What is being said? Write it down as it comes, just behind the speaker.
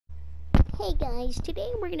Hey guys, today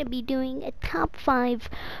we're gonna be doing a top 5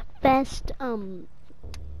 best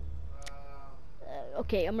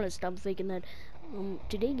okay, I'm gonna stop thinking that.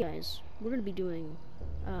 Today guys, we're gonna be doing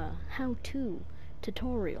how-to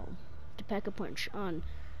tutorial to pack a punch on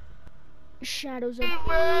Shadows of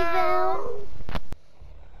Evil.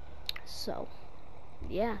 So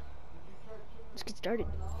yeah, let's get started.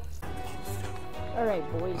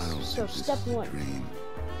 Alright boys, so step 1.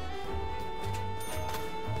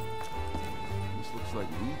 Like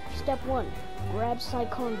Step 1. Grab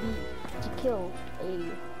Cyclone B to kill a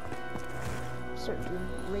certain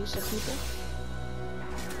race of people.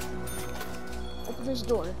 Open this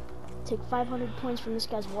door. Take 500 points from this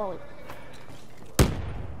guy's wallet.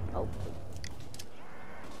 Oh.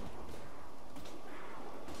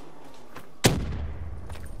 There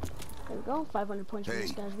we go. 500 points from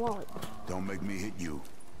this guy's wallet. Don't make me hit you.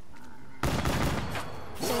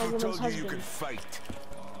 Kill a woman's husband. You could fight.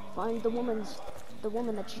 Find the woman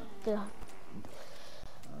that you,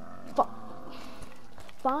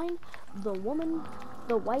 find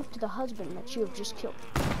the wife to the husband that you have just killed.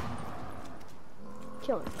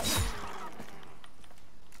 Kill her.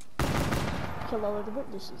 Kill all of the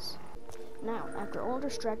witnesses. Now, after all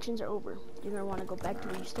distractions are over, you're gonna want to go back to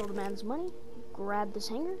where you stole the man's money, grab this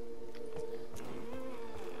hanger,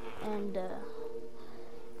 and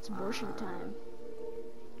it's abortion time.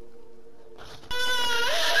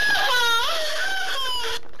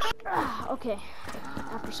 Okay,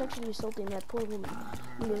 after sexually assaulting that poor woman,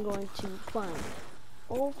 you are going to find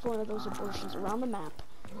all 4 of those abortions around the map,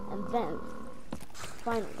 and then,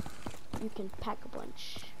 finally, you can pack a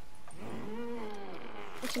punch.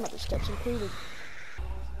 With some other steps included.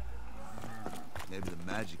 Maybe the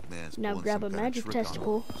magic man's now grab a magic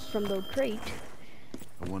testicle from the crate.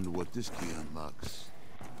 I wonder what this key unlocks.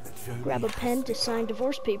 Grab a pen to sign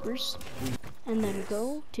divorce papers, and then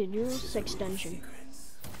go to your sex dungeon.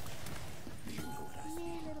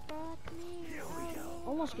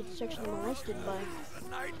 Almost get sexually molested by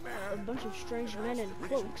a bunch of strange men in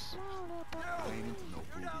cloaks.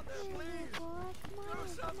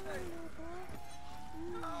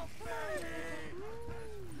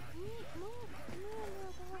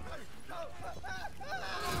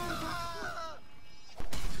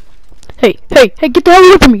 Hey, get the hell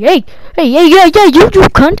away from me! Hey, yeah, you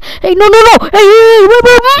cunt! Hey, no! Hey,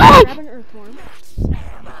 grab an earthworm.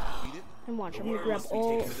 And watch, I'm gonna grab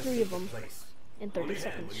all 3 of them in 30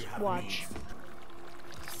 seconds. Watch.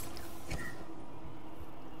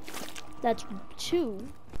 That's 2.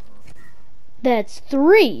 That's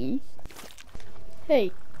 3.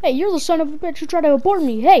 Hey, you're the son of a bitch who tried to abort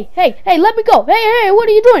me. Hey, let me go. Hey, what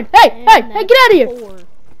are you doing? Hey, get out of here. 4.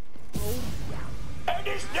 And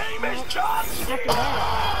his name is John Stamos.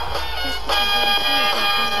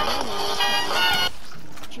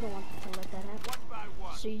 But you don't want to let that happen.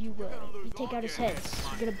 So you take out his heads.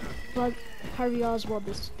 You're gonna bug Harvey Oswald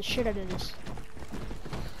the shit out of this.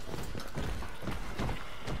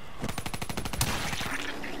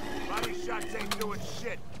 Body shots ain't doing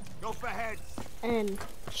shit. Go for heads. And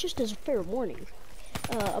just as a fair warning,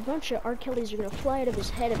 a bunch of R. Kellys are gonna fly out of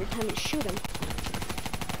his head every time you shoot him.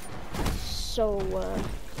 So watch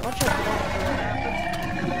out for that.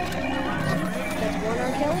 That's 1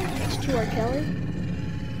 R. Kelly. That's 2 R. Kelly.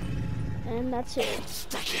 And that's it.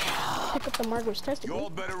 Pick up the Margot's testicle. You all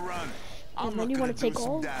better run. And then you want to take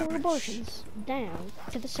all 4 abortions down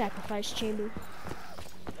to the sacrifice chamber.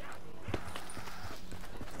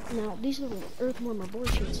 Now, these little earthworm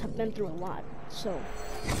abortions have been through a lot, so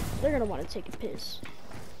they're going to want to take a piss.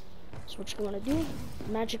 So what you want to do,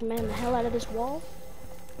 magic man the hell out of this wall.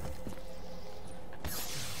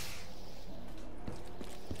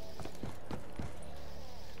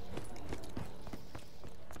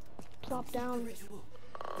 Plop down 1,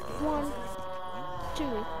 2,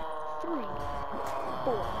 3,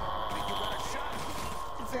 4.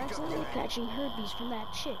 If you're accidentally catching herpes from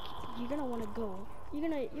that chick, you're gonna want to go. You're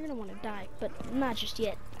gonna want to die, but not just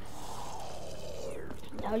yet.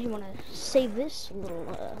 Now you want to save this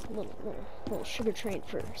little sugar train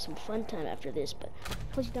for some fun time after this. But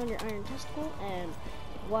place down your iron testicle and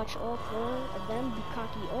watch all 4 of them be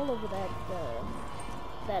cocky all over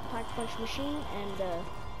that pack punch machine, and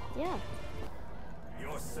yeah.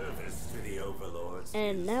 Your service to the overlords.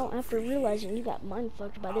 And now, after realizing you got mind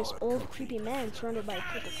fucked by this old creepy man surrounded by a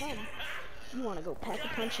purple cum, you want to go pack a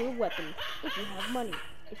punch your weapon if you have money.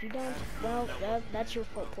 If you don't, well, that's your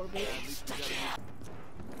fault, poor bitch.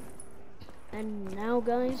 And now,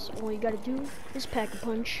 guys, all you gotta do is pack a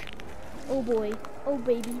punch. Oh boy, oh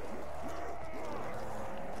baby.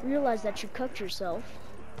 Realize that you cucked yourself.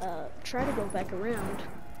 Try to go back around.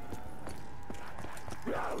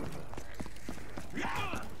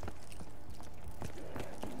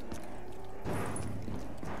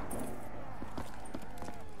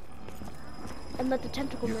 and let the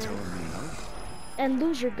tentacle You're man telling me no? and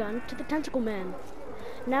lose your gun to the tentacle man.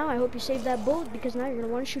 Now I hope you save that bullet because now you're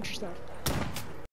gonna want to shoot yourself.